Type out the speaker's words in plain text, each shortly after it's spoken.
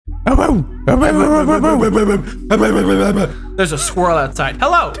There's a squirrel outside.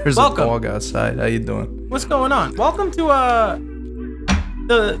 Hello. There's welcome. a dog outside. How you doing? What's going on? Welcome to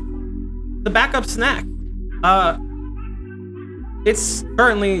the backup snack. It's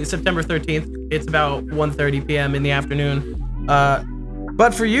currently September 13th. It's about 1:30 p.m. in the afternoon.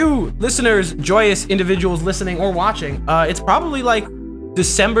 But for you listeners, joyous individuals listening or watching, it's probably like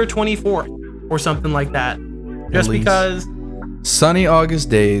December 24th or something like that. Just because sunny August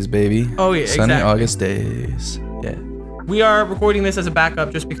days, baby. Oh yeah, sunny exactly. August days. Yeah. We are recording this as a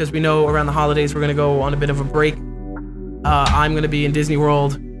backup just because we know around the holidays we're gonna go on a bit of a break. I'm gonna be in Disney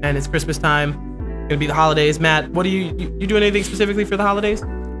World and it's Christmas time. It's gonna be the holidays. Matt, what are you doing anything specifically for the holidays? Or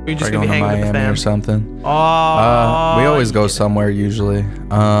are you just gonna be hanging with the Miami fam or something? Oh, we always go somewhere usually.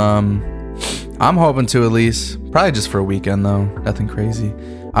 I'm hoping to at least, probably just for a weekend though. Nothing crazy.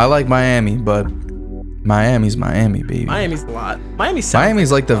 I like Miami, but Miami's Miami, baby. Miami's a lot.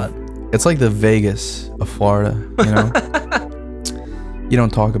 Miami's like it's like the Vegas of Florida, you know? You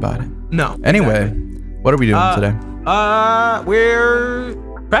don't talk about it. No. Anyway, what are we doing today? We're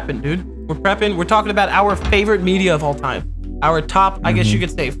prepping, dude. We're prepping. We're talking about our favorite media of all time. Our top, I guess you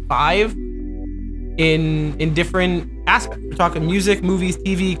could say 5 in different aspects. We're talking music, movies,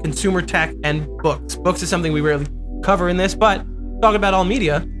 TV, consumer tech, and books. Books is something we rarely cover in this, but talking about all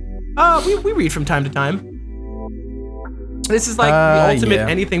media, we read from time to time. This is like the ultimate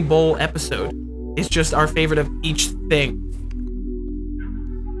anything bowl episode. It's just our favorite of each thing.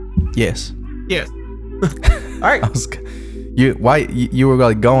 Yes. Yes. All right. You were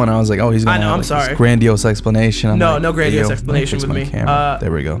like going. I was like, oh, he's gonna. I know. Have I'm like sorry. This grandiose explanation. No grandiose explanation with me. There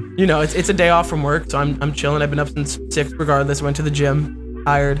we go. You know, it's a day off from work, so I'm chilling. I've been up since 6 regardless. Went to the gym,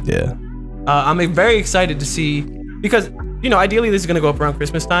 tired. Yeah. I'm very excited to see because ideally this is gonna go up around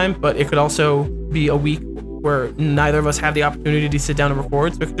Christmas time, but it could also be a week where neither of us have the opportunity to sit down and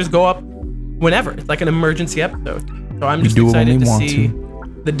record, so it could just go up whenever. It's like an emergency episode. So I'm just excited to see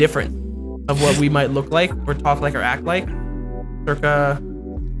the difference of what we might look like or talk like or act like circa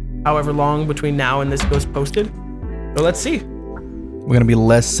however long between now and this goes posted. So let's see. We're gonna be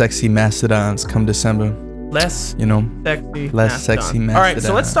less sexy mastodons come December. Less sexy mastodons. All right,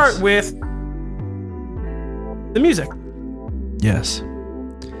 so let's start with the music. Yes.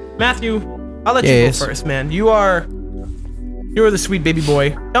 Matthew, I'll let you go first, man. You're the sweet baby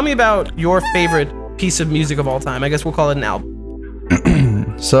boy. Tell me about your favorite piece of music of all time. I guess we'll call it an album.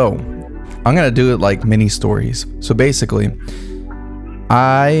 So, I'm gonna do it like mini stories. So basically,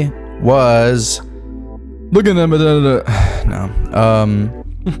 I was looking at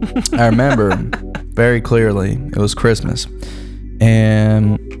I remember very clearly it was Christmas,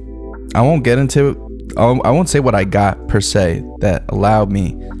 and I won't get into. I won't say what I got per se that allowed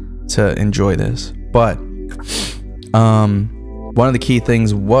me to enjoy this, but one of the key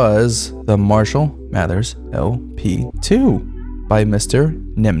things was the Marshall Mathers LP2 by Mr.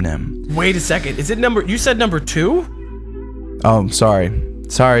 Nim Nim. Wait a second, is it you said number 2? Oh, sorry.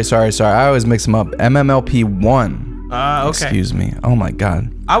 I always mix them up. MMLP1. Okay. Excuse me. Oh my God.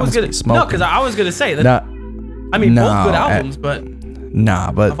 Because I was gonna say that. Both good albums, but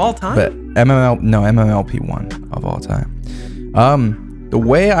of all time. But MMLP1 of all time. The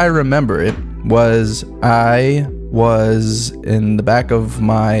way I remember it was I was in the back of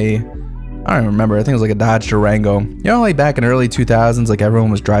my. I don't even remember. I think it was like a Dodge Durango. Like back in early 2000s, like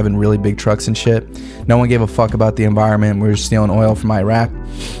everyone was driving really big trucks and shit. No one gave a fuck about the environment. We were stealing oil from Iraq.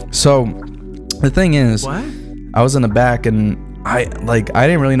 So the thing is, what? I was in the back and I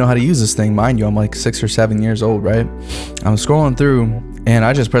didn't really know how to use this thing. Mind you, I'm like 6 or 7 years old, right? I'm scrolling through and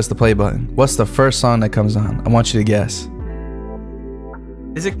I just pressed the play button. What's the first song that comes on? I want you to guess.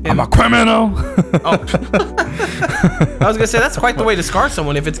 Is it Kim? I'm a criminal. Oh. I was gonna say that's quite the way to scar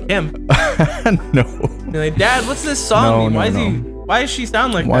someone if it's Kim. No. You're like, Dad, what's this song mean? Why does she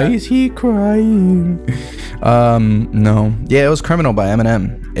sound like that? Why is he crying? No. Yeah, it was Criminal by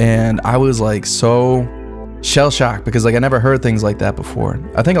Eminem. And I was like so shell shocked because like I never heard things like that before.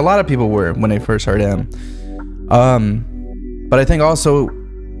 I think a lot of people were when they first heard him. But I think also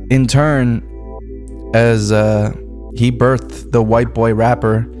in turn as he birthed the white boy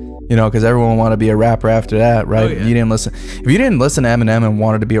rapper, because everyone wanted to be a rapper after that, right? Oh, yeah. If you didn't listen to Eminem and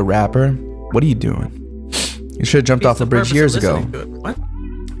wanted to be a rapper, what are you doing? You should have jumped off the bridge years ago. What?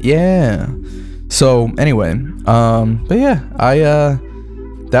 Yeah. So anyway, but yeah,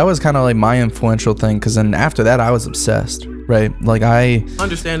 that was kind of like my influential thing, because then after that I was obsessed, right? Like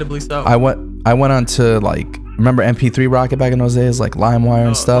understandably so. I went on to like, remember MP3 Rocket back in those days, like LimeWire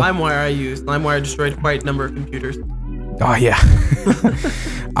and stuff. LimeWire I used. LimeWire destroyed quite a number of computers. Oh yeah.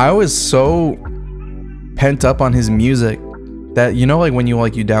 I was so pent up on his music that, you know, like when you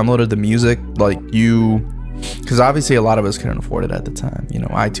downloaded the music, like because obviously a lot of us couldn't afford it at the time. You know,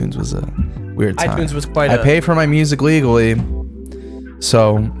 iTunes was a weird time. iTunes was quite I pay for my music legally,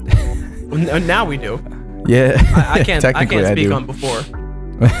 so now we do. Yeah. I can't speak on before.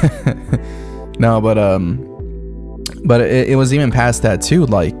 No, but it was even past that too.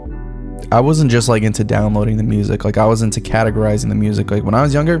 Like, I wasn't just like into downloading the music. Like, I was into categorizing the music. Like, when I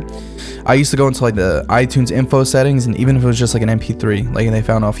was younger, I used to go into like the iTunes info settings, and even if it was just like an MP3, like they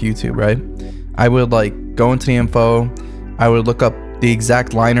found off YouTube, right? I would like go into the info. I would look up the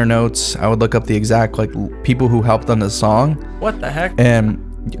exact liner notes. I would look up the exact like people who helped on the song. What the heck? And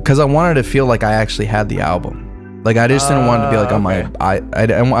because I wanted to feel like I actually had the album. Like, I just didn't want it to be like on my I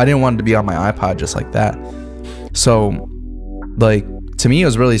didn't want it to be on my iPod just like that. So, like, to me, it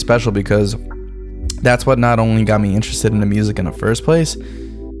was really special because that's what not only got me interested in the music in the first place,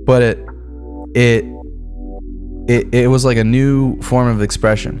 but it was like a new form of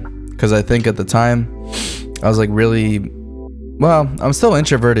expression. Because I think at the time I was like really, well, I'm still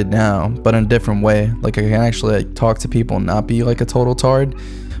introverted now, but in a different way. Like, I can actually like talk to people and not be like a total tard.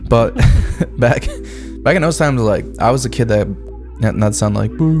 But back in those times, like, I was a kid that, not to sound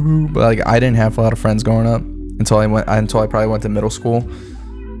like boo-hoo, but like I didn't have a lot of friends growing up until I probably went to middle school.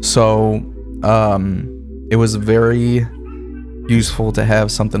 So it was very useful to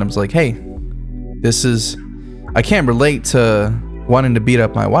have something that was like, hey, I can't relate to wanting to beat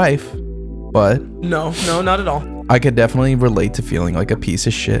up my wife, but no, not at all. I could definitely relate to feeling like a piece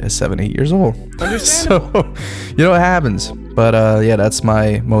of shit at 7-8 years old. Understandable. So, you know, it happens. But yeah, that's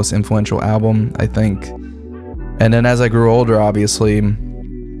my most influential album, I think. And then as I grew older, obviously,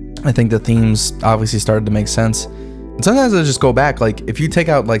 I think the themes obviously started to make sense. And sometimes I just go back, like, if you take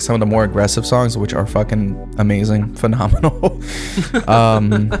out like some of the more aggressive songs, which are fucking amazing, phenomenal,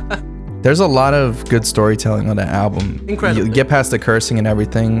 there's a lot of good storytelling on that album. Incredible. You get past the cursing and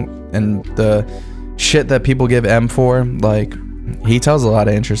everything, and the shit that people give M for, like, he tells a lot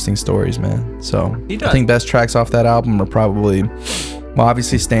of interesting stories, man. So He does. I think best tracks off that album are probably, well,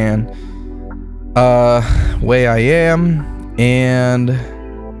 obviously Stan, Way I Am, and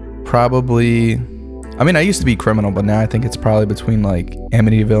probably, I mean, I used to be Criminal, but now I think it's probably between like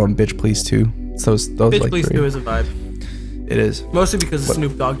Amityville and Bitch Please 2. It's those Bitch like Please three. 2 is a vibe. It is. Mostly because of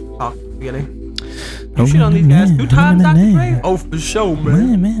Snoop Dogg talk at the beginning. You shit on these guys 2 times, Dr. Dre? Oh, for sure,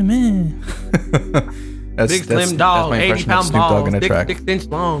 man. Big slim dog, 80-pound balls, dick 6 inch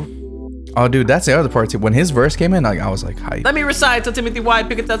long. Oh, dude, that's the other part too. When his verse came in, like, I was like, hype. Let me recite till Timothy White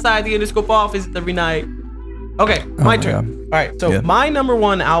pickets outside the Interscope office every night. Okay, my turn. All right, so my number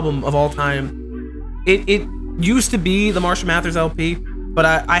one album of all time, it used to be the Marshall Mathers LP, but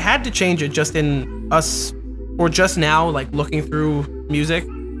I had to change it just in us, or just now, like looking through music,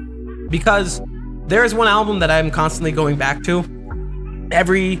 because there is one album that I'm constantly going back to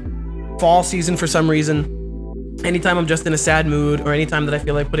every fall season for some reason. Anytime I'm just in a sad mood, or anytime that I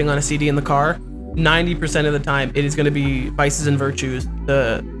feel like putting on a CD in the car, 90% of the time it is going to be Vices and Virtues,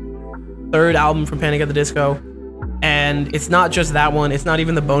 the third album from Panic at the Disco. And it's not just that one, it's not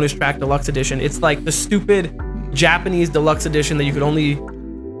even the bonus track deluxe edition, it's like the stupid Japanese deluxe edition that you could only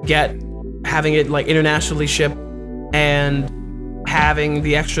get having it like internationally shipped and having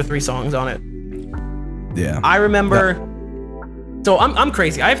the extra 3 songs on it. Yeah. I remember, so I'm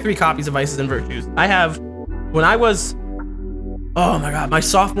crazy. I have 3 copies of Vices and Virtues. I have, when I was, oh my God, my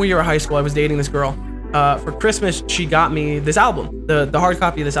sophomore year of high school, I was dating this girl. For Christmas, she got me this album, the hard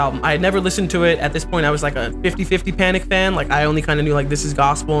copy of this album. I had never listened to it. At this point, I was like a 50-50 Panic fan. Like, I only kind of knew like This Is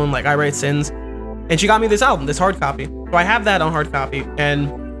Gospel and like I Write Sins. And she got me this album, this hard copy. So I have that on hard copy, and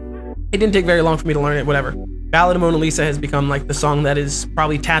it didn't take very long for me to learn it, whatever. Ballad of Mona Lisa has become like the song that is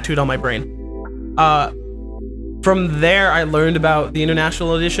probably tattooed on my brain. From there, I learned about the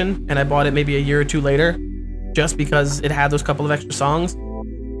international edition, and I bought it maybe a year or 2 later, just because it had those couple of extra songs.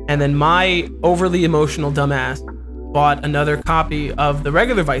 And then my overly emotional dumbass bought another copy of the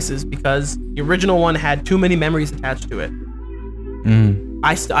regular Vices because the original one had too many memories attached to it.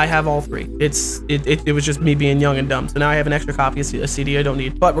 I have all 3. It was just me being young and dumb. So now I have an extra copy, a CD I don't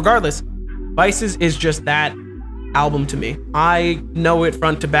need. But regardless, Vices is just that album to me. I know it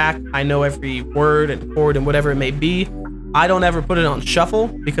front to back. I know every word and chord and whatever it may be. I don't ever put it on shuffle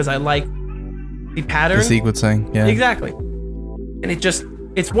because I like the pattern. The sequencing, yeah. Exactly. And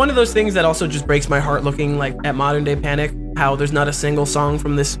it's one of those things that also just breaks my heart looking like at modern day Panic, how there's not a single song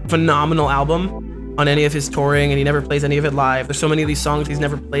from this phenomenal album on any of his touring, and he never plays any of it live. There's so many of these songs he's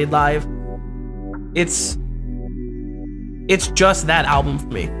never played live. It's just that album for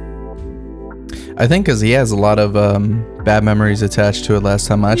me. I think because he has a lot of bad memories attached to it last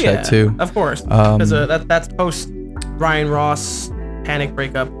time I checked too. Of course. Because that's post Ryan Ross Panic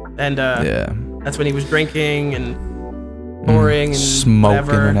breakup, and that's when he was drinking and touring and smoking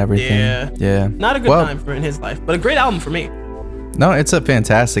whatever. and everything. Yeah. Not a good time for in his life, but a great album for me. No, it's a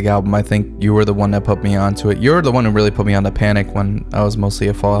fantastic album. I think you were the one that put me onto it. You're the one who really put me on to Panic when I was mostly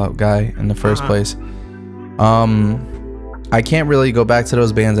a Fall Out guy in the first place. I can't really go back to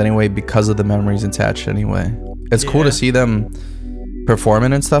those bands anyway because of the memories attached anyway. It's cool to see them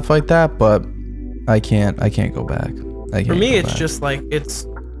performing and stuff like that, but I can't go back. For me, it's just like,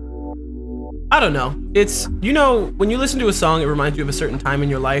 I don't know. It's, when you listen to a song, it reminds you of a certain time in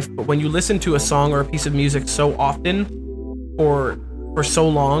your life, but when you listen to a song or a piece of music so often or for so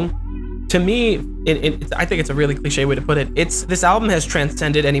long, to me, I think it's a really cliche way to put it. This album has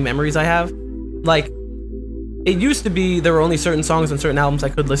transcended any memories I have. Like, it used to be there were only certain songs on certain albums I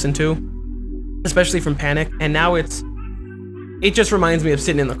could listen to, especially from Panic, and now it just reminds me of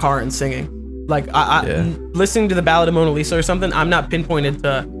sitting in the car and singing. Like, listening to the Ballad of Mona Lisa or something, I'm not pinpointed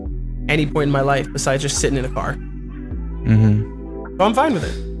to any point in my life besides just sitting in a car. So I'm fine with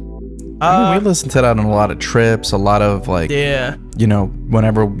it. We listened to that on a lot of trips, a lot of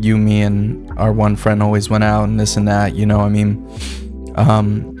whenever me and our one friend always went out and this and that,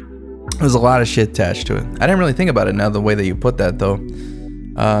 there's a lot of shit attached to it. I didn't really think about it now the way that you put that though.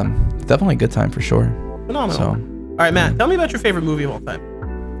 Definitely a good time for sure. Phenomenal. So, all right, Matt, tell me about your favorite movie of all time.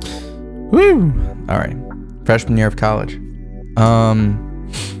 Woo! All right, freshman year of college.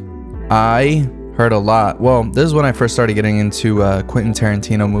 I heard a lot. Well, this is when I first started getting into Quentin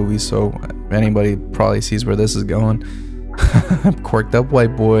Tarantino movies, so anybody probably sees where this is going. I'm quirked up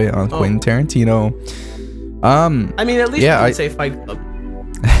white boy on Quentin Tarantino. I mean, at least you would say Fight Club.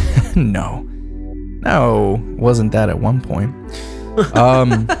 No, wasn't that at one point.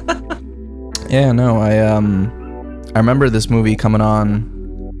 I remember this movie coming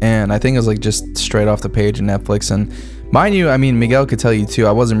on, and I think it was like just straight off the page of Netflix. And mind you, I mean, Miguel could tell you too,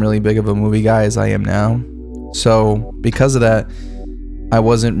 I wasn't really big of a movie guy as I am now. So because of that, I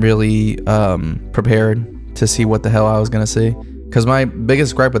wasn't really prepared to see what the hell I was gonna see. Because my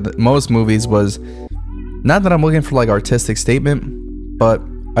biggest gripe with most movies was not that I'm looking for like artistic statement, but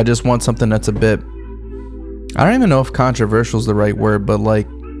I just want something that's a bit, I don't even know if controversial is the right word, but like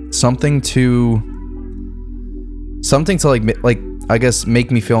something to like I guess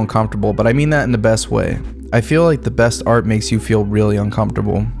make me feel uncomfortable. But I mean that in the best way. I feel like the best art makes you feel really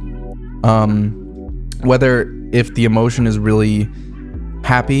uncomfortable. Whether if the emotion is really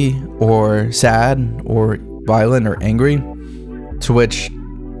happy or sad or violent or angry, to which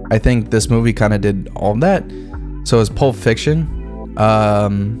I think this movie kind of did all of that. So it's Pulp Fiction.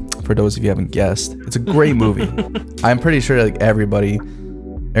 For those of you who haven't guessed, it's a great movie. I'm pretty sure like everybody,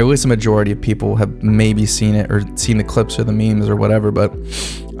 or at least a majority of people, have maybe seen it or seen the clips or the memes or whatever. But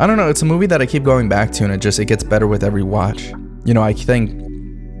I don't know, it's a movie that I keep going back to, and it gets better with every watch. I think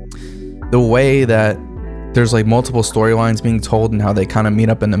the way that there's like multiple storylines being told and how they kind of meet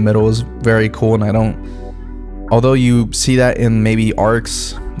up in the middle is very cool. And although you see that in maybe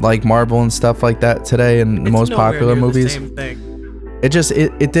arcs like Marvel and stuff like that today and the most popular movies,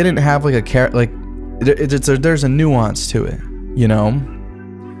 it didn't have like there's a nuance to it,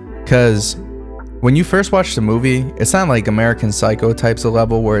 because when you first watch the movie, it's not like American Psycho types of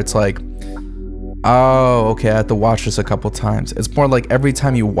level where it's like, oh, okay, I have to watch this a couple times. It's more like every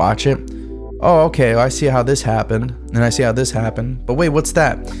time you watch it, oh, okay, I see how this happened, and I see how this happened, but wait, what's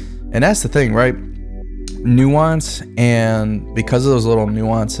that? And that's the thing, right? Nuance, and because of those little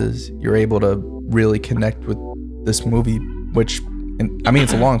nuances, you're able to really connect with this movie, which, I mean,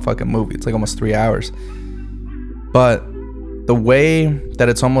 it's a long fucking movie. It's like almost 3 hours. But the way that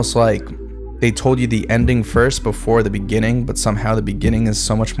it's almost like they told you the ending first before the beginning, but somehow the beginning is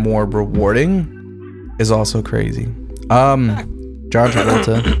so much more rewarding is also crazy. John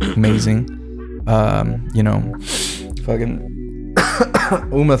Travolta, amazing. Fucking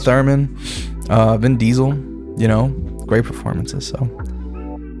Uma Thurman, Vin Diesel, great performances. So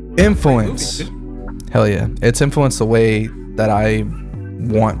influence, hell yeah, it's influenced the way that I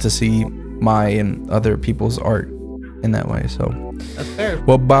want to see my and other people's art in that way. So that's fair.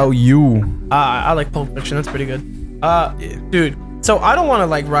 What about you? I like Pulp Fiction. That's pretty good. Dude, so I don't want to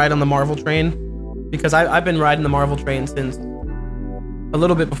like ride on the Marvel train because I've been riding the Marvel train since a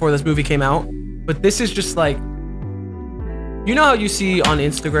little bit before this movie came out. But this is just like, how you see on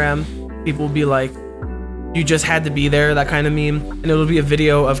Instagram, people will be like, you just had to be there, that kind of meme. And it'll be a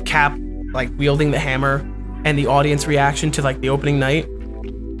video of Cap like wielding the hammer and the audience reaction to like the opening night.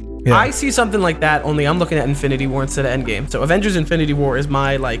 Yeah. I see something like that, only I'm looking at Infinity War instead of Endgame. So Avengers Infinity War is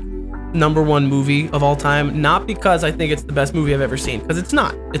my like #1 movie of all time. Not because I think it's the best movie I've ever seen, because it's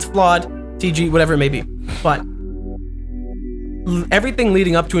not. It's flawed, CG, whatever it may be. But everything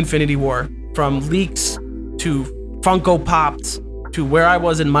leading up to Infinity War, from leaks to Funko Pops to where I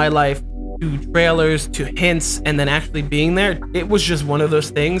was in my life to trailers to hints and then actually being there, it was just one of those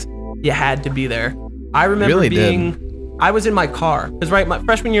things you had to be there. I remember I was in my car because my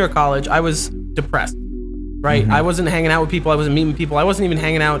freshman year of college, I was depressed. Right, I wasn't hanging out with people. I wasn't meeting people. I wasn't even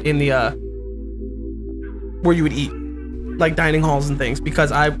hanging out in the where you would eat, like dining halls and things,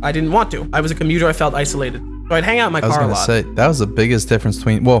 because I didn't want to. I was a commuter. I felt isolated, so I'd hang out in my car a lot. I was gonna say that was the biggest difference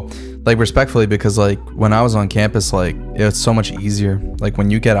between, well, like respectfully, because like when I was on campus, like it's so much easier. Like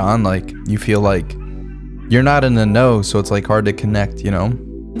when you get on, like you feel like you're not in the know, so it's like hard to connect, you know?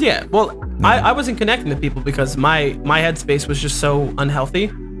 Yeah. Well, I wasn't connecting to people because my headspace was just so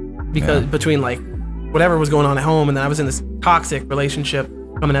unhealthy, because between like whatever was going on at home, and then I was in this toxic relationship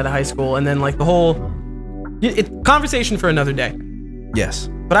coming out of high school, and then like the whole conversation for another day. Yes.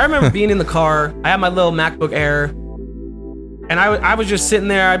 But I remember being in the car. I had my little MacBook Air, and I was just sitting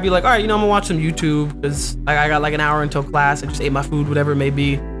there. I'd be like, all right, I'm gonna watch some YouTube because I got like an hour until class. I just ate my food, whatever it may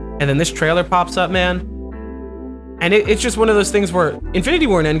be, and then this trailer pops up, man. And it's just one of those things where Infinity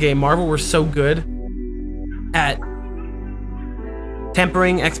War and Endgame, Marvel were so good at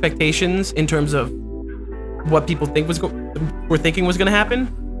tempering expectations in terms of what people think were thinking was going to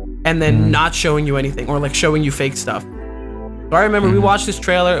happen, and then not showing you anything, or like showing you fake stuff. So I remember we watched this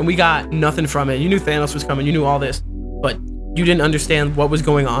trailer and we got nothing from it. You knew Thanos was coming, you knew all this, but you didn't understand what was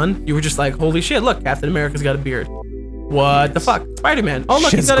going on. You were just like, holy shit, look, Captain America's got a beard. What the fuck? Spider-Man. Oh,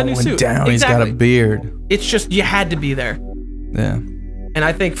 look, he's got a new suit. Exactly. He's got a beard. It's just, you had to be there. Yeah. And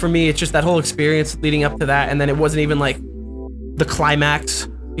I think for me, it's just that whole experience leading up to that, and then it wasn't even like the climax,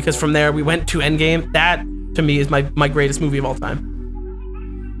 because from there we went to Endgame. That to me is my greatest movie of all time.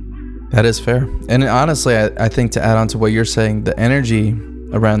 That is fair. And honestly, I think to add on to what you're saying, the energy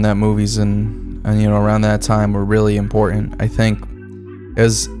around that movies and you know, around that time were really important. I think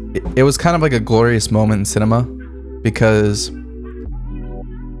it was kind of like a glorious moment in cinema, because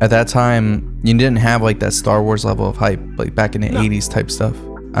at that time you didn't have like that Star Wars level of hype like back in the 80s type stuff.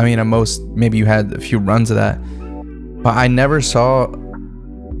 I mean, at most maybe you had a few runs of that, but I never saw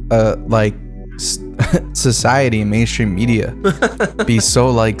like society and mainstream media be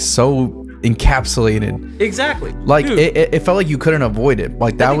so encapsulated. Exactly. Like it felt like you couldn't avoid it.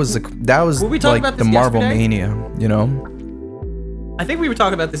 Like that was like the Marvel mania, you know? I think we were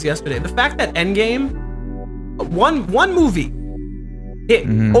talking about this yesterday. The fact that Endgame, one movie hit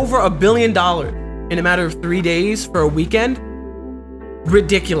over $1 billion in a matter of 3 days for a weekend,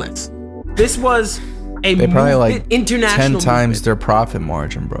 ridiculous. This was they probably like international 10 times their profit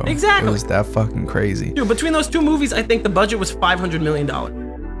margin, bro. Exactly. It was that fucking crazy. Dude, between those two movies, I think the budget was $500 million.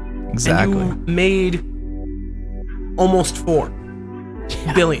 Exactly. And you made almost $4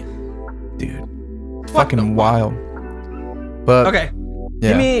 billion. Dude. Fucking wild. But okay.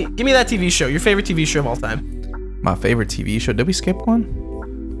 Yeah. Give me that TV show. Your favorite TV show of all time. My favorite TV show. Did we skip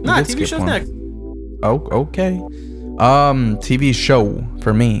one? Nah, TV show's next. Oh, okay. TV show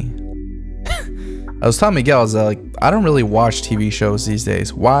for me. I was telling Miguel, I was like, I don't really watch TV shows these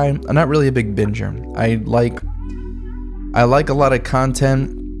days. Why? I'm not really a big binger. I like a lot of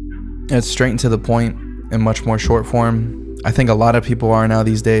content. It's straight and to the point and much more short form. I think a lot of people are now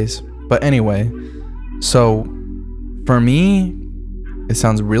these days. But anyway, so for me, it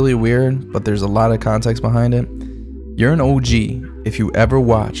sounds really weird, but there's a lot of context behind it. You're an OG if you ever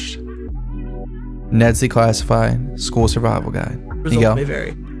watched Ned's Declassified School Survival Guide. Results may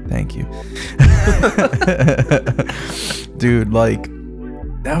vary. Thank you. Dude, like,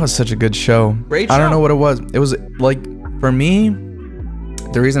 that was such a good show. Great show. I don't know what it was. It was like, for me,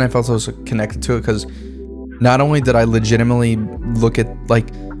 the reason I felt so connected to it, because not only did I legitimately look at, like,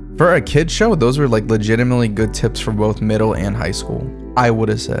 for a kid show, those were like legitimately good tips for both middle and high school, I would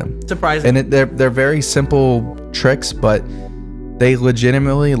have said. Surprising. And they're very simple tricks, but they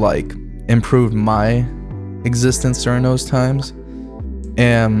legitimately like improved my existence during those times.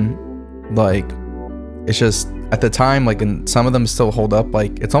 And like, it's just at the time, like, and some of them still hold up.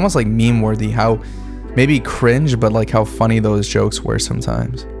 Like, it's almost like meme worthy how maybe cringe, but like how funny those jokes were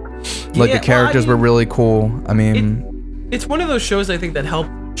sometimes. Like the characters were really cool. I mean, it's one of those shows I think that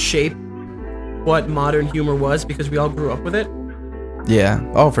helped shape what modern humor was, because we all grew up with it. Yeah.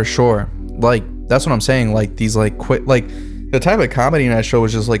 Oh, for sure. Like, that's what I'm saying. Like, these like quick, like the type of comedy in that show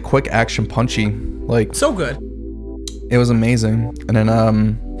was just like quick action punchy. Like, so good. It was amazing. And then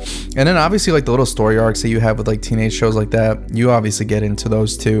obviously like the little story arcs that you have with like teenage shows like that, you obviously get into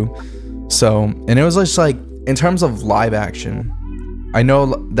those too. So, and it was just like, in terms of live action, I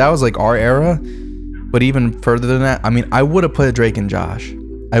know that was like our era, but even further than that, I mean, I would have put Drake and Josh.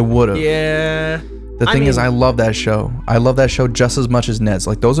 I would have. Yeah. The thing is, I love that show. I love that show just as much as Ned's.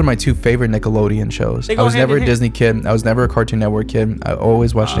 Like, those are my two favorite Nickelodeon shows. I was never a Disney kid. I was never a Cartoon Network kid. I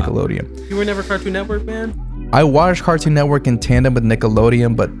always watched Nickelodeon. You were never Cartoon Network, man? I watched Cartoon Network in tandem with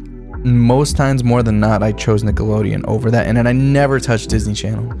Nickelodeon, but most times, more than not, I chose Nickelodeon over that. And then I never touched Disney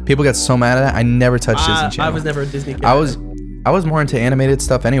Channel. People get so mad at that. I never touched Disney Channel. I was never a Disney kid. I was more into animated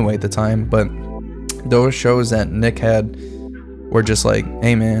stuff anyway at the time, but those shows that Nick had were just like,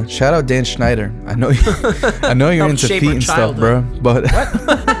 hey man, shout out Dan Schneider. I know you're into feet and stuff, bro. But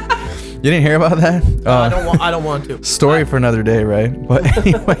you didn't hear about that? I don't want to. Story for another day, right? But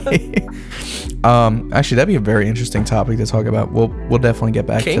anyway, actually, that'd be a very interesting topic to talk about. We'll definitely get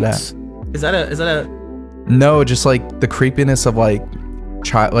back to that. Is that a? No, just like the creepiness of like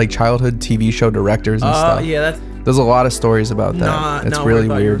childhood TV show directors and stuff. Yeah, there's a lot of stories about that. It's really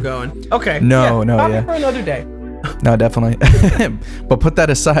weird. You were going. Okay. No, for another day. No, definitely. But put that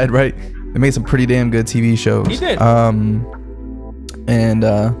aside, right? They made some pretty damn good TV shows. He did.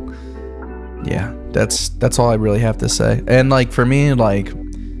 Yeah, that's all I really have to say. And like for me, like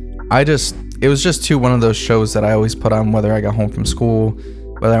it was just one of those shows that I always put on, whether I got home from school,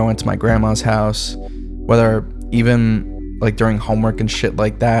 whether I went to my grandma's house, whether even like during homework and shit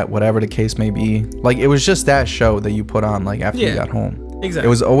like that, whatever the case may be. Like it was just that show that you put on like after you got home. Exactly. It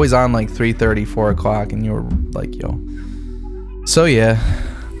was always on like 3:30, 4 o'clock, and you were like, yo. So yeah,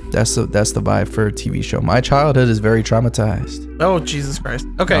 that's the vibe for a TV show. My childhood is very traumatized. Oh Jesus Christ.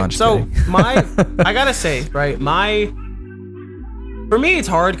 Okay, no, so I gotta say, right, for me it's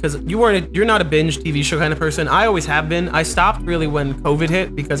hard because you're not a binge TV show kind of person. I always have been. I stopped really when COVID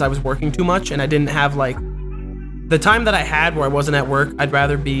hit because I was working too much and I didn't have like the time that I had where I wasn't at work. I'd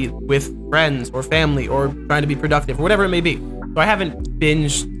rather be with friends or family or trying to be productive or whatever it may be. So I haven't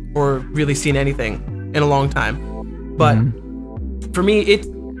binged or really seen anything in a long time. But for me,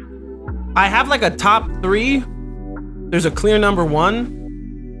 I have like a top 3. There's a clear number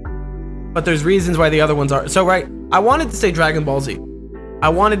 1, but there's reasons why the other ones are. So right, I wanted to say Dragon Ball Z. I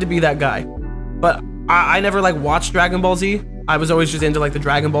wanted to be that guy, but I never like watched Dragon Ball Z. I was always just into like the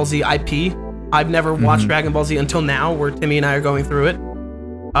Dragon Ball Z IP. I've never watched Dragon Ball Z until now, where Timmy and I are going through it.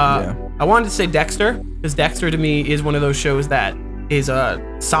 I wanted to say Dexter, because Dexter to me is one of those shows that is a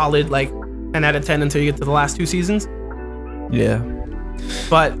solid like 10 out of 10 until you get to the last 2 seasons. Yeah.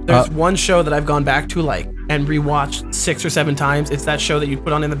 But there's one show that I've gone back to like and rewatched 6 or 7 times. It's that show that you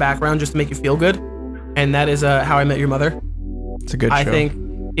put on in the background just to make you feel good, and that is How I Met Your Mother. It's a good show. I think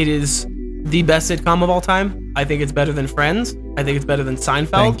it is the best sitcom of all time. I think it's better than Friends. I think it's better than Seinfeld.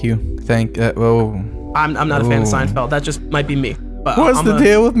 Thank you. I'm not a fan of Seinfeld. That just might be me. But what's the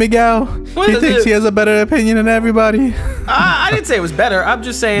deal with Miguel? He thinks he has a better opinion than everybody. I didn't say it was better. I'm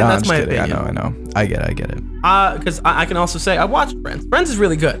just saying that's my opinion. I know. I get it. Because I can also say I watched Friends. Friends is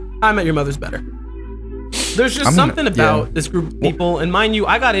really good. How I Met Your Mother's better. There's just something about this group of people, and mind you,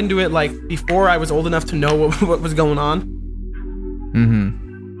 I got into it like before I was old enough to know what was going on.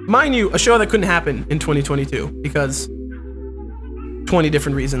 Mind you, a show that couldn't happen in 2022 because 20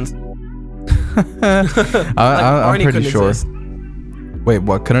 different reasons. I'm pretty sure. Exist. Wait,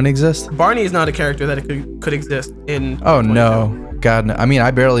 what couldn't exist? Barney is not a character that could exist in. Oh no, God! No. I mean, I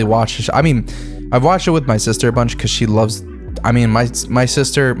barely watched the show. I mean, I've watched it with my sister a bunch because she loves. I mean, my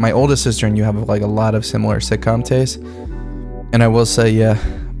sister, my oldest sister, and you have like a lot of similar sitcom tastes. And I will say, yeah,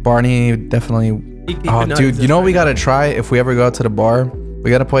 Barney definitely. Oh, dude, you know what we gotta try if we ever go out to the bar?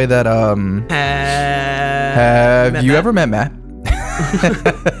 We gotta play that. Have you ever met Matt?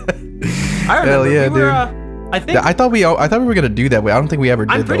 I remember. Hell yeah, dude. I thought we were gonna do that. I don't think we ever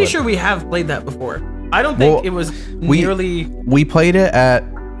did. I'm pretty sure we have played that before. I don't think it was nearly. We played it at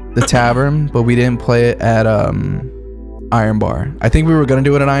the tavern, but we didn't play it at Iron Bar. I think we were gonna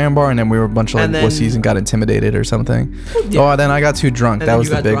do it at Iron Bar, and then we were a bunch of like wussies and got intimidated or something. Yeah. Oh, then I got too drunk. That was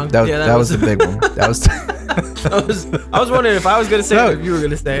the big. That was the big one. That was. I was wondering if I was gonna say it or if you were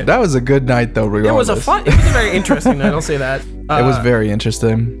gonna say it. That was a good night though. Regardless. It was a very interesting night. I'll say that. It was very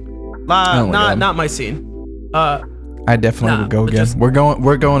interesting. Not my scene. I definitely would go again. We're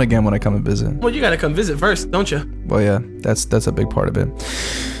going again when I come and visit. Well, you gotta come visit first, don't you? Well, yeah, that's a big part of it.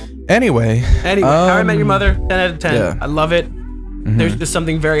 Anyway, How I Met Your Mother, 10 out of 10. Yeah. I love it. There's just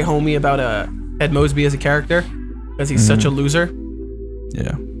something very homey about Ed Mosby as a character because he's such a loser.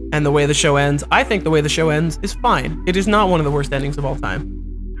 Yeah. And the way the show ends, I think the way the show ends is fine. It is not one of the worst endings of all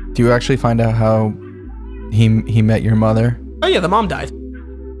time. Do you actually find out how he met your mother? Oh yeah, the mom died.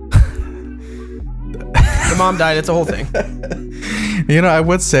 The mom died. It's a whole thing. You know, I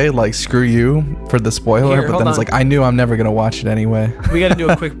would say like screw you for the spoiler, but then it's like I knew I'm never gonna watch it anyway. We got to do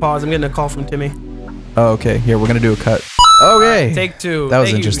a quick pause. I'm getting a call from Timmy. Oh, okay. Here, we're gonna do a cut. Okay. Take two. That was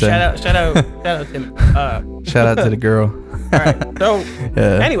Thank you. interesting. Shout out, Tim. Shout out to the girl. All right. So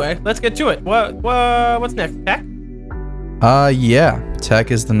Yeah. anyway, let's get to it. What's next? Tech. Yeah. Tech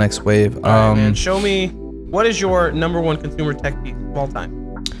is the next wave. All right, man. Show me, what is your number one consumer tech piece of all time?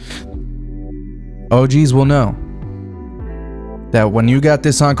 OGs will know that when you got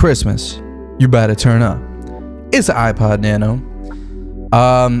this on Christmas, you better turn up. It's an iPod Nano.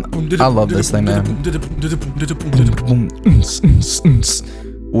 I love this thing, man.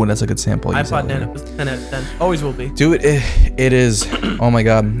 Oh, that's a good sample. iPod Nano was 10 out of 10. Always will be. Dude, it is. Oh my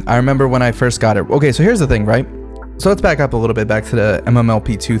God. I remember when I first got it. Okay, so here's the thing, right? So let's back up a little bit back to the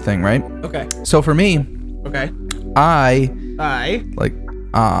MMLP2 thing, right? Okay. So for me, Okay. I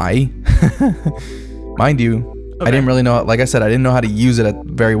mind you, Okay. I didn't really know, like I said, I didn't know how to use it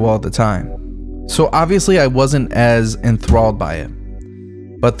very well at the time. So obviously I wasn't as enthralled by it.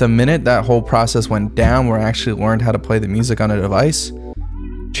 But the minute that whole process went down where I actually learned how to play the music on a device,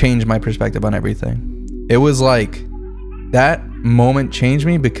 changed my perspective on everything. It was like that moment changed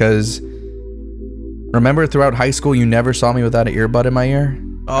me because remember throughout high school, you never saw me without an earbud in my ear?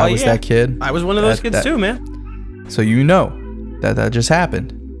 Oh, I was that kid. I was one of those kids too, man. So you know that just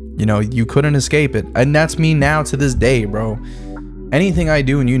happened. You know, you couldn't escape it. And that's me now to this day, bro. Anything I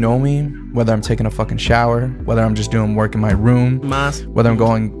do and you know me, whether I'm taking a fucking shower, whether I'm just doing work in my room, whether I'm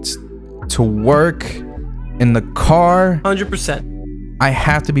going to work in the car, 100%. I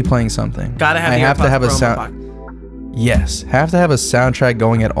have to be playing something. Gotta have. I have to have a sound. Yes, have to have a soundtrack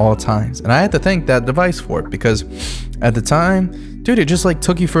going at all times. And I had to thank that device for it because at the time, dude, it just like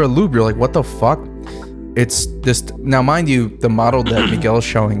took you for a loop. You're like, what the fuck? It's just, now mind you, the model that Miguel's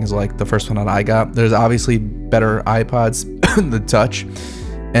showing is like the first one that I got. There's obviously better iPods, the touch.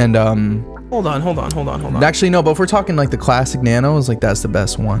 And Hold on. actually no, but if we're talking like the classic Nanos, like that's the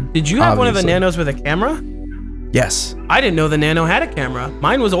best one. Did you have one of the Nanos with a camera? Yes. I didn't know the Nano had a camera.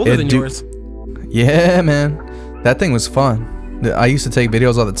 Mine was older than yours. Yeah, man. That thing was fun. I used to take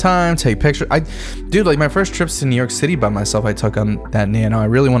videos all the time, take pictures. Dude, like my first trips to New York City by myself, I took on that Nano. I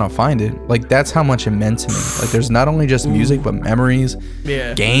really want to find it. Like that's how much it meant to me. Like there's not only just music, but memories,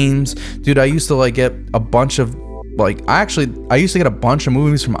 games. Dude, I used to like get a bunch of like, I used to get a bunch of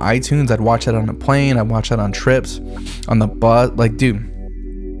movies from iTunes. I'd watch that on a plane. I'd watch that on trips, on the bus. Like,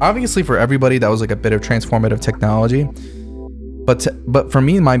 dude, obviously for everybody, that was like a bit of transformative technology. But for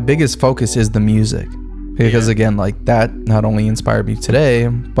me, my biggest focus is the music. Because again, like that not only inspired me today,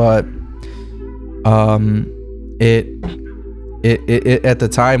 but it at the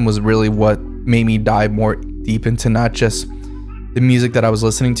time was really what made me dive more deep into not just the music that I was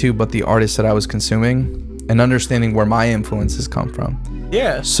listening to, but the artists that I was consuming and understanding where my influences come from.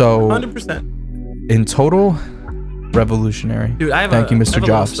 Yeah. So 100%. In total, revolutionary. Dude, I have Thank you, Mr.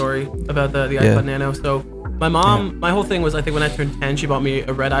 Jobs. A story about the iPod Nano. So my mom, my whole thing was, I think when I turned 10, she bought me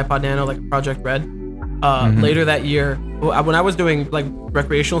a red iPod Nano, like a Project Red. Later that year, when I was doing like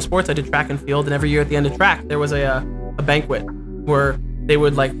recreational sports, I did track and field, and every year at the end of track, there was a banquet where they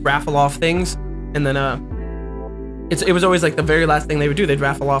would like raffle off things, and then it was always like the very last thing they would do. They'd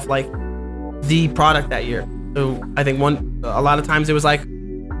raffle off like the product that year. So I think a lot of times it was like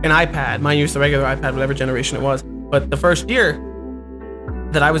an iPad. Mine used the regular iPad, whatever generation it was. But the first year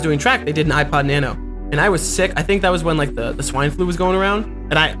that I was doing track, they did an iPod Nano. And I was sick. I think that was when like the swine flu was going around,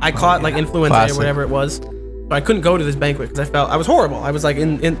 and I caught like influenza or whatever it was. So I couldn't go to this banquet because I was horrible. I was like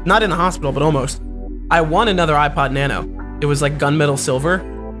in not in the hospital, but almost. I won another iPod Nano. It was like gunmetal silver.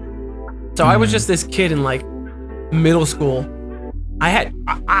 So I was just this kid in like middle school. I had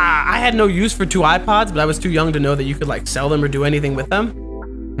no use for two iPods, but I was too young to know that you could like sell them or do anything with them.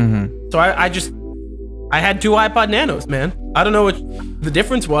 So I had two iPod Nanos, man. I don't know what the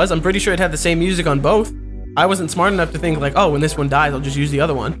difference was. I'm pretty sure it had the same music on both. I wasn't smart enough to think like, oh, when this one dies, I'll just use the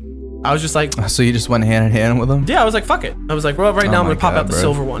other one. I was just like... So you just went hand in hand with them? Yeah, I was like, fuck it. I was like, well, right now I'm going to pop out the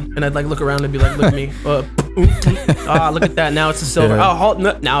silver one. And I'd like look around and be like, look at me. Look at that. Now it's the silver. Yeah. Oh,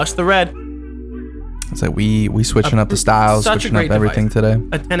 no, now it's the red. It's like we switching up the styles, switching up everything today.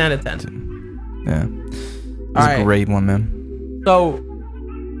 A 10 out of 10. Yeah. It's a great one, man. So...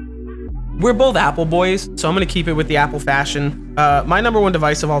 we're both Apple boys, so I'm going to keep it with the Apple fashion. My number one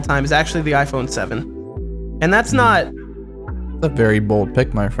device of all time is actually the iPhone 7. And that's not... a very bold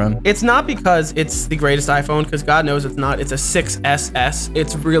pick, my friend. It's not because it's the greatest iPhone, because God knows it's not. It's a 6SS.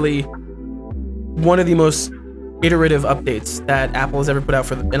 It's really one of the most iterative updates that Apple has ever put out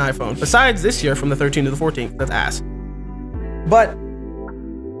for an iPhone. Besides this year from the 13 to the 14. That's ass. But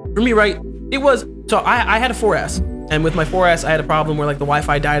for me, right, it was... So I had a 4S. And with my 4S, I had a problem where like the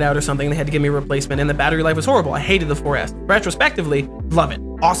Wi-Fi died out or something. They had to give me a replacement, and the battery life was horrible. I hated the 4S. Retrospectively, love it.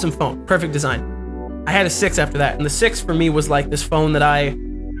 Awesome phone. Perfect design. I had a 6 after that, and the 6 for me was like this phone that I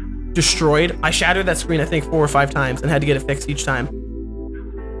destroyed. I shattered that screen I think 4 or 5 times and had to get it fixed each time.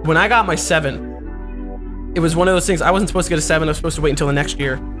 When I got my 7, it was one of those things. I wasn't supposed to get a 7. I was supposed to wait until the next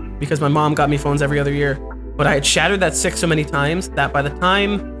year because my mom got me phones every other year. But I had shattered that 6 so many times that by the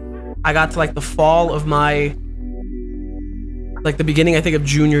time I got to like the fall of my, like the beginning I think of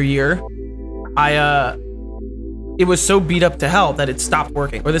junior year, it was so beat up to hell that it stopped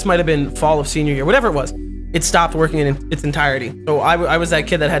working. Or this might have been fall of senior year, whatever it was. It stopped working in its entirety. So I was that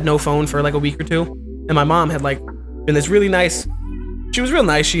kid that had no phone for like a week or 2. And my mom had like been this really nice, she was real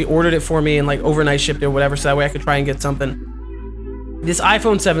nice. She ordered it for me and like overnight shipped it or whatever, so that way I could try and get something. This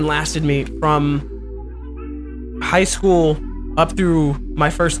iPhone 7 lasted me from high school up through my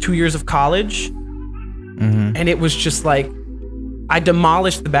first 2 years of college. And it was just like, I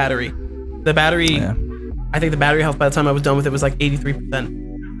demolished the battery. Yeah. I think the battery health by the time I was done with it was like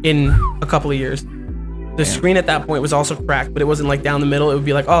 83% in a couple of years. The screen at that point was also cracked, but it wasn't like down the middle. It would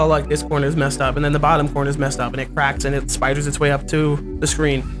be like, oh, like this corner is messed up, and then the bottom corner is messed up, and it cracks and it spiders its way up to the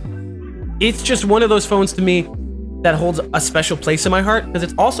screen. It's just one of those phones to me that holds a special place in my heart because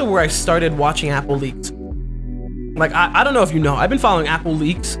it's also where I started watching Apple leaks. Like, I don't know if you know, I've been following Apple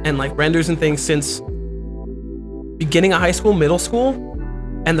leaks and like renders and things since beginning of high school, middle school.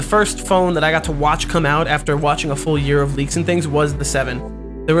 And the first phone that I got to watch come out after watching a full year of leaks and things was the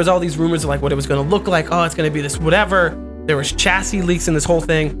 7. There was all these rumors of like what it was going to look like. Oh, it's going to be this whatever. There was chassis leaks in this whole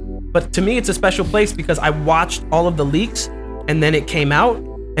thing. But to me, it's a special place because I watched all of the leaks and then it came out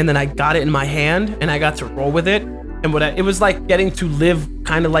and then I got it in my hand and I got to roll with it. And it was like getting to live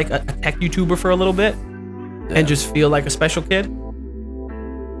kind of like a tech YouTuber for a little bit and just feel like a special kid.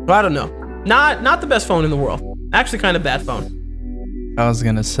 But I don't know. Not the best phone in the world. Actually kind of bad phone. I was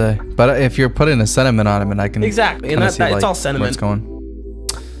going to say. But if you're putting a sentiment on him and I can exactly, and that, see, it's all sentiment. Where it's going.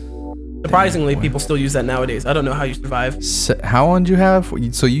 Surprisingly, people still use that nowadays. I don't know how you survive. How long did you have?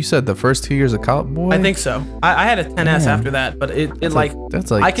 So you said the first 2 years of college, boy? I think so. I had a 10S after that, but that's like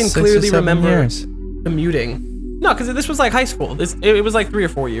I can 6 clearly or 7 remember years. commuting. No, because this was like high school. It was like 3 or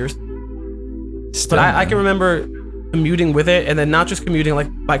 4 years. Still, but I can remember commuting with it, and then not just commuting like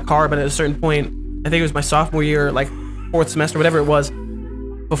by car, but at a certain point, I think it was my sophomore year, like 4th semester, whatever it was.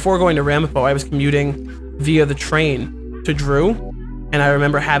 Before going to Ramapo, I was commuting via the train to Drew. And I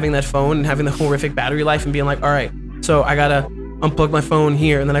remember having that phone and having the horrific battery life and being like, all right, so I gotta unplug my phone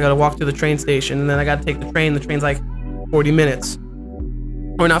here and then I gotta walk to the train station and then I gotta take the train. The train's like 40 minutes.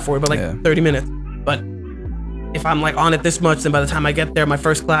 Or not 40, but like 30 minutes. But if I'm like on it this much, then by the time I get there, my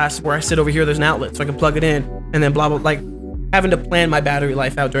first class where I sit over here, there's an outlet so I can plug it in and then blah, blah, like having to plan my battery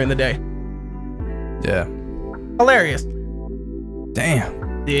life out during the day. Yeah. Hilarious. Damn.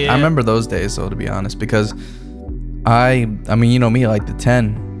 Yeah. I remember those days though, to be honest, because I mean, you know me, like the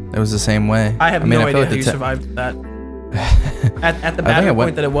 10, it was the same way. I have no idea how you survived that. at the battery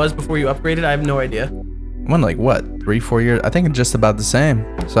point that it was before you upgraded, I have no idea. Went like what, 3-4 years? I think just about the same.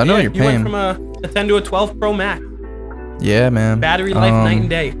 So I know you're paying. You went from a 10 to a 12 Pro Max. Yeah, man. Battery life night and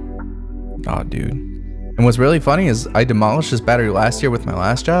day. Oh, dude. And what's really funny is I demolished this battery last year with my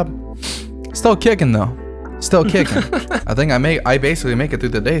last job. Still kicking though. Still kicking. I think I basically make it through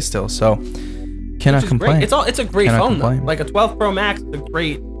the day still. So cannot complain. Great. It's a great phone though. Like a 12 Pro Max is a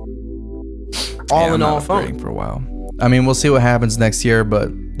great all-in-all phone for a while. I mean, we'll see what happens next year,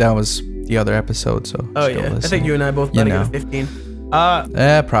 but that was the other episode. So I think you and I both got to get a 15.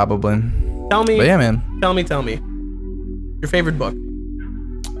 Yeah, probably. Tell me. But yeah, man. Tell me. Your favorite book.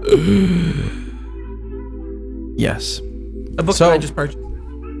 Yes. A book that I just purchased.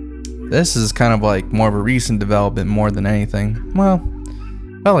 This is kind of like more of a recent development more than anything. Well,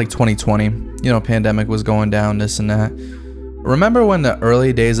 about like 2020, you know, pandemic was going down, this and that. Remember when the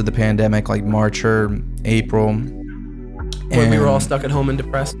early days of the pandemic, like March or April, when we were all stuck at home and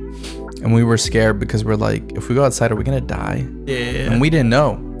depressed, and we were scared because we're like, if we go outside, are we gonna die? Yeah. And we didn't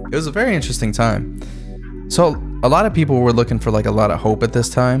know. It was a very interesting time. So a lot of people were looking for like a lot of hope at this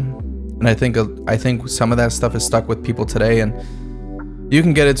time, and I think some of that stuff is stuck with people today. And you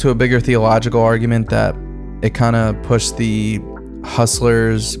can get into a bigger theological argument that it kind of pushed the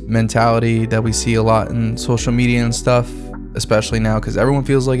hustlers mentality that we see a lot in social media and stuff, especially now because everyone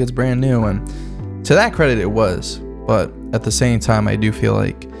feels like it's brand new. And to that credit, it was. But at the same time, I do feel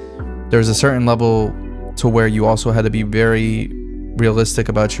like there's a certain level to where you also had to be very realistic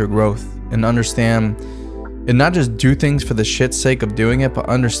about your growth and understand and not just do things for the shit's sake of doing it, but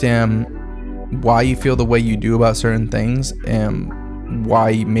understand why you feel the way you do about certain things and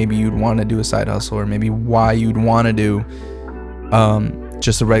why maybe you'd want to do a side hustle or maybe why you'd want to do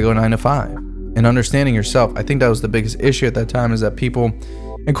just a regular 9-to-5 and understanding yourself. I think that was the biggest issue at that time, is that people,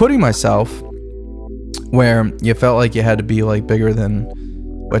 including myself, where you felt like you had to be like bigger than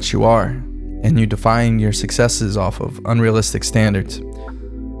what you are, and you define your successes off of unrealistic standards.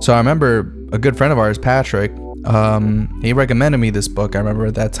 So I remember a good friend of ours, Patrick, he recommended me this book. I remember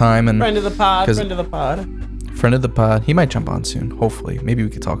at that time, and Friend of the pod. Friend of the pod. He might jump on soon. Hopefully, maybe we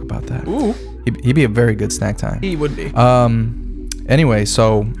could talk about that. Ooh, He'd be a very good snack time. he would be. Anyway,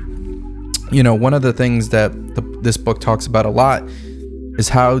 so one of the things that this book talks about a lot is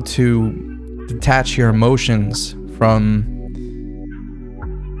how to detach your emotions from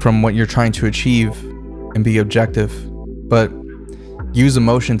what you're trying to achieve and be objective, but use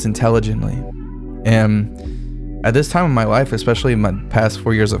emotions intelligently. And at this time in my life, especially in my past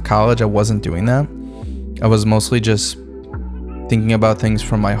 4 years of college, I wasn't doing that. I was mostly just thinking about things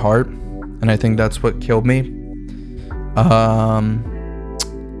from my heart, and I think that's what killed me.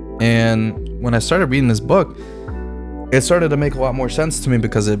 And when I started reading this book, it started to make a lot more sense to me,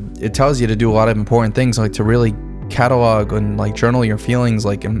 because it tells you to do a lot of important things, like to really catalog and like journal your feelings.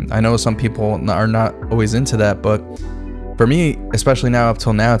 Like, and I know some people are not always into that, but for me, especially now, up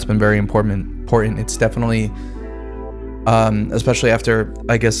till now, it's been very important. It's definitely, especially after,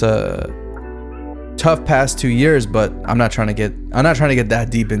 I guess, a tough past 2 years, but I'm not trying to get that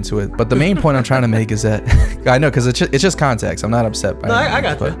deep into it. But the main point I'm trying to make is that I know, because it's just context. I'm not upset by it. I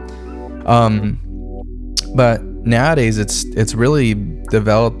got you. But nowadays, it's really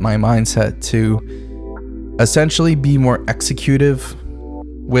developed my mindset to essentially be more executive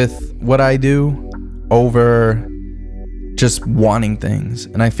with what I do over just wanting things.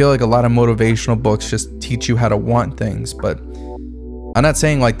 And I feel like a lot of motivational books just teach you how to want things, but I'm not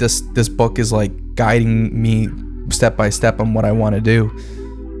saying like this book is like guiding me step by step on what I want to do,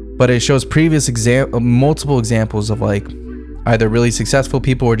 but it shows multiple examples of like either really successful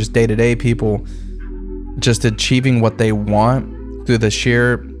people or just day-to-day people just achieving what they want through the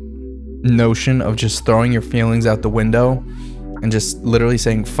sheer notion of just throwing your feelings out the window and just literally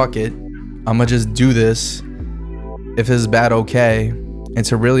saying, fuck it, I'm gonna just do this. If this is bad, okay. And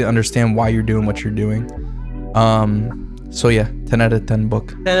to really understand why you're doing what you're doing. So yeah, 10 out of 10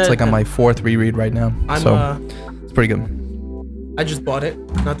 book. It's like on my 4th reread right now. It's pretty good. I just bought it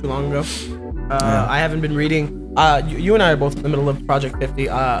not too long ago. I haven't been reading. You and I are both in the middle of Project 50.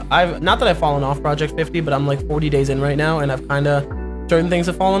 I've not that I've fallen off Project 50, but I'm like 40 days in right now, and I've kind of certain things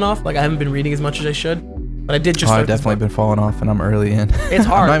have fallen off. Like I haven't been reading as much as I should, but I did just. I've definitely been falling off, and I'm early in. It's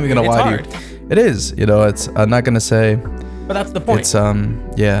hard. I'm not even gonna lie to you. It is. It's. I'm not gonna say. But that's the point. It's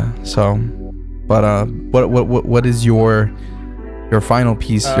yeah. So, but what is your final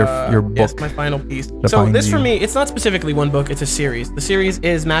piece? Your book. Yes, my final piece. So this for me, it's not specifically one book. It's a series. The series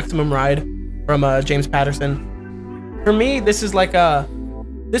is Maximum Ride from James Patterson. For me, this is like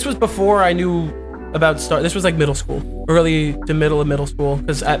this was before I knew about this was like middle school, early to middle of middle school,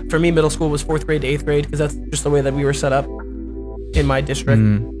 because for me middle school was 4th grade to 8th grade, because that's just the way that we were set up in my district.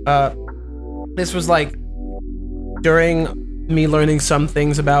 This was like during me learning some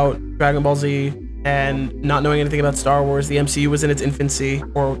things about Dragon Ball Z and not knowing anything about Star Wars. The MCU was in its infancy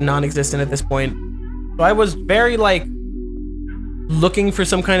or non-existent at this point, so I was very like looking for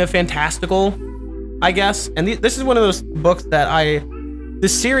some kind of fantastical, I guess. And this is one of those books that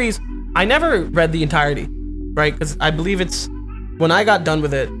this series, I never read the entirety, right? Because I believe when I got done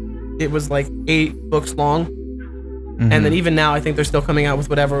with it, it was like 8 books long. Mm-hmm. And then even now, I think they're still coming out with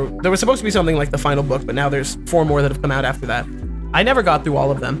whatever. There was supposed to be something like the final book, but now there's 4 more that have come out after that. I never got through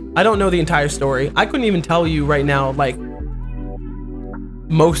all of them. I don't know the entire story. I couldn't even tell you right now, like,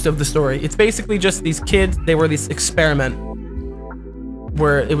 most of the story. It's basically just these kids, they were this experiment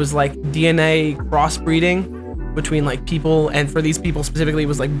where it was like DNA crossbreeding between like people, and for these people specifically it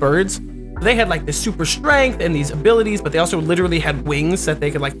was like birds. They had like this super strength and these abilities, but they also literally had wings that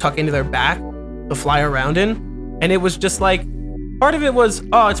they could like tuck into their back to fly around in. And it was just like, part of it was,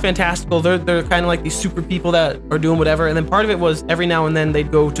 oh, it's fantastical, they're kind of like these super people that are doing whatever. And then part of it was every now and then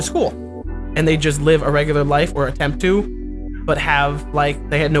they'd go to school and they'd just live a regular life, or attempt to, but have like,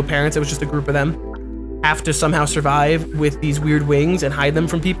 they had no parents, it was just a group of them, have to somehow survive with these weird wings and hide them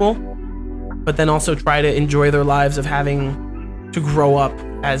from people, but then also try to enjoy their lives of having to grow up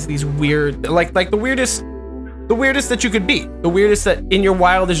as these weird, like the weirdest that you could be, the weirdest that in your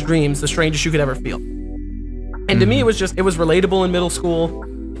wildest dreams, the strangest you could ever feel. And to me, it was relatable in middle school.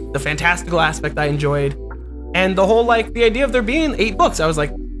 The fantastical aspect I enjoyed, and the whole like the idea of there being 8 books. I was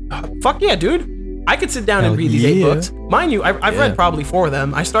like, fuck yeah, dude! I could sit down and read these 8 books. Mind you, I've read probably 4 of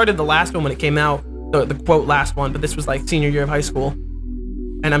them. I started the last one when it came out, the quote last one, but this was like senior year of high school,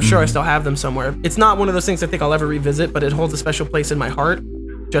 and I'm sure I still have them somewhere. It's not one of those things I think I'll ever revisit, but it holds a special place in my heart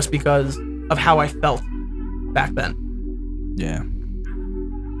just because of how I felt back then. Yeah.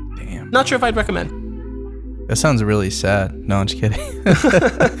 Damn. Not sure if I'd recommend. That sounds really sad. No, I'm just kidding.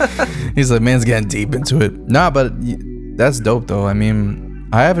 He's like, man's getting deep into it. Nah, but that's dope though. I mean,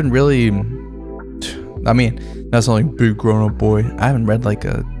 I haven't really. I mean, that's only big grown up boy. I haven't read like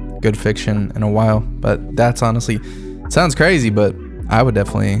a good fiction in a while, but that's honestly sounds crazy. But I would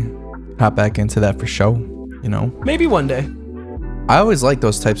definitely hop back into that for sure. You know, maybe one day. I always like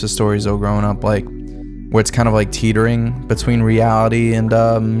those types of stories though, growing up, like where it's kind of like teetering between reality and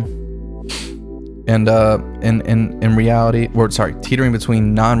in reality, or sorry, teetering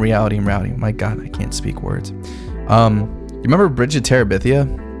between non-reality and reality. My God, I can't speak words. You remember Bridget Terabithia?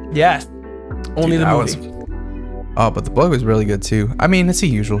 Yes. Only Dude, the movie. But the book was really good too. I mean, it's the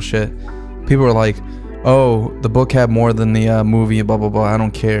usual shit. People were like, "Oh, the book had more than the movie." Blah blah blah. I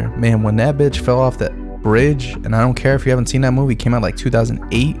don't care, man. When that bitch fell off that bridge, and I don't care if you haven't seen that movie. It came out like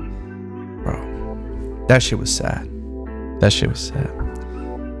 2008, bro. That shit was sad. That shit was sad.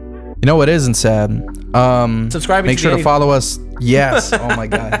 You know what isn't sad? Subscribing. Make sure to follow us. Yes. Oh my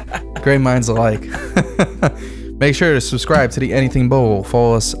God. Great minds alike. Make sure to subscribe to the Anything Bowl.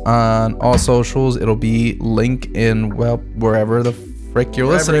 Follow us on all socials. It'll be link in, well, wherever the frick you're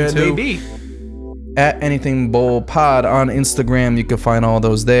listening to. May be. At Anything Bowl Pod on Instagram. You can find all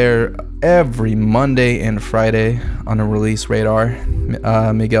those there every Monday and Friday on the release radar.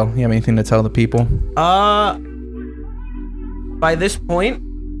 Miguel, you have anything to tell the people? By this point,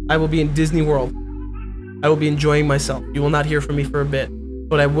 I will be in Disney World. I will be enjoying myself. You will not hear from me for a bit,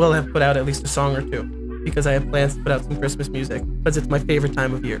 but I will have put out at least a song or two because I have plans to put out some Christmas music because it's my favorite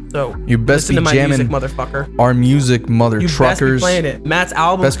time of year. So you best listen be to my jamming music, motherfucker. Our music, mother You truckers. best be playing it. Matt's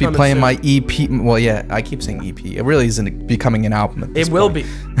album. Best be playing my EP. Well, yeah, I keep saying EP. It really isn't becoming an album at this It will point.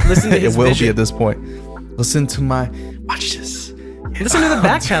 be. Listen to his It will vision. be at this point. Listen to my. Watch this. Listen to the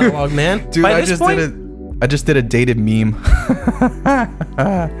back catalog, man. Dude, By I this just point, I just did a dated meme.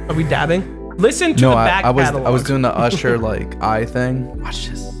 Are we dabbing? Listen to the back catalog. I was doing the Usher like eye thing. Watch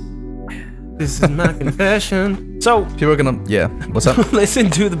this. This is my confession. So People are gonna. Yeah. What's up? listen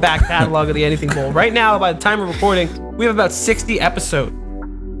to the back catalog of the Anything Bowl. Right now, by the time we're recording, we have about 60 episodes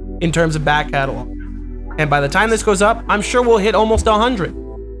in terms of back catalog. And by the time this goes up, I'm sure we'll hit almost 100.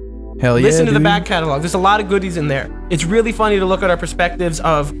 Hell yeah. Listen to the dude. back catalog. There's a lot of goodies in there. It's really funny to look at our perspectives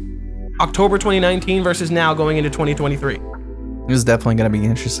of October 2019 versus now going into 2023. This is definitely gonna be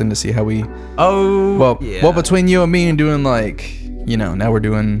interesting to see how we. Oh. Well, between you and me and doing like, now we're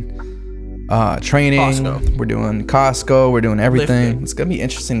doing training. Costco. We're doing Costco. We're doing everything. Lifting. It's gonna be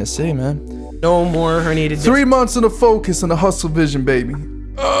interesting to see, man. No more herniated discs. 3 months in the focus and the hustle vision, baby.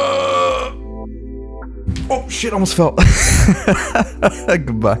 Oh shit! Almost fell.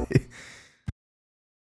 Goodbye.